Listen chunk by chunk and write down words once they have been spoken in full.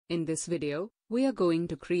In this video, we are going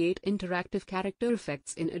to create interactive character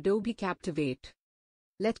effects in Adobe Captivate.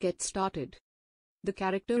 Let's get started. The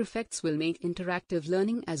character effects will make interactive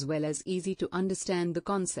learning as well as easy to understand the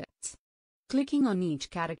concepts. Clicking on each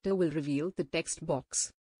character will reveal the text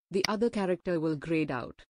box. The other character will grayed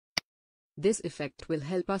out. This effect will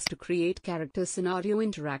help us to create character scenario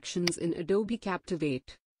interactions in Adobe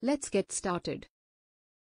Captivate. Let's get started.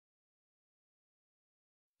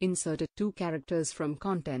 Insert two characters from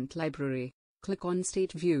Content Library. Click on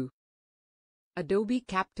State View. Adobe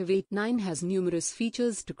Captivate 9 has numerous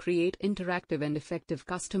features to create interactive and effective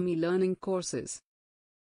custom e-learning courses.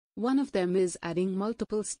 One of them is adding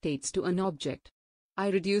multiple states to an object. I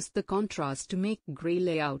reduce the contrast to make gray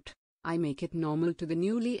layout. I make it normal to the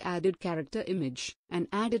newly added character image, and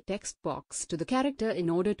add a text box to the character in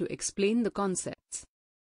order to explain the concepts.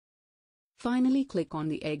 Finally, click on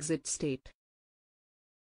the Exit state.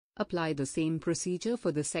 Apply the same procedure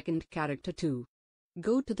for the second character too.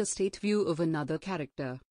 Go to the state view of another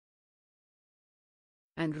character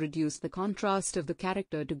and reduce the contrast of the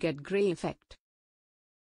character to get gray effect.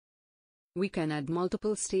 We can add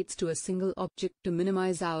multiple states to a single object to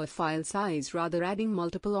minimize our file size, rather adding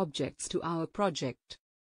multiple objects to our project,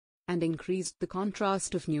 and increase the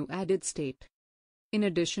contrast of new added state. In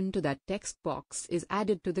addition to that, text box is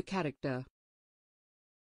added to the character.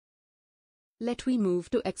 Let we move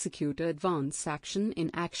to Execute Advanced Action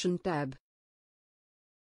in Action tab.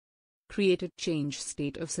 Create a change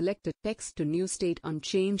state of selected text to new state and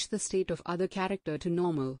change the state of other character to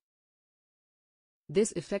normal.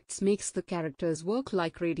 This effect makes the characters work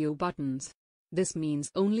like radio buttons. This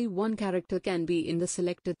means only one character can be in the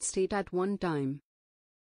selected state at one time.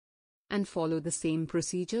 And follow the same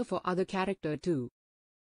procedure for other character too.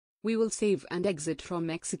 We will save and exit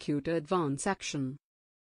from Execute Advanced Action.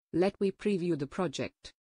 Let we preview the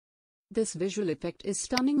project. This visual effect is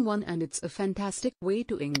stunning one, and it's a fantastic way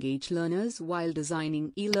to engage learners while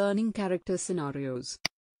designing e-learning character scenarios.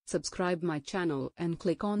 Subscribe my channel and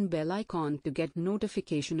click on bell icon to get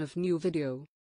notification of new video.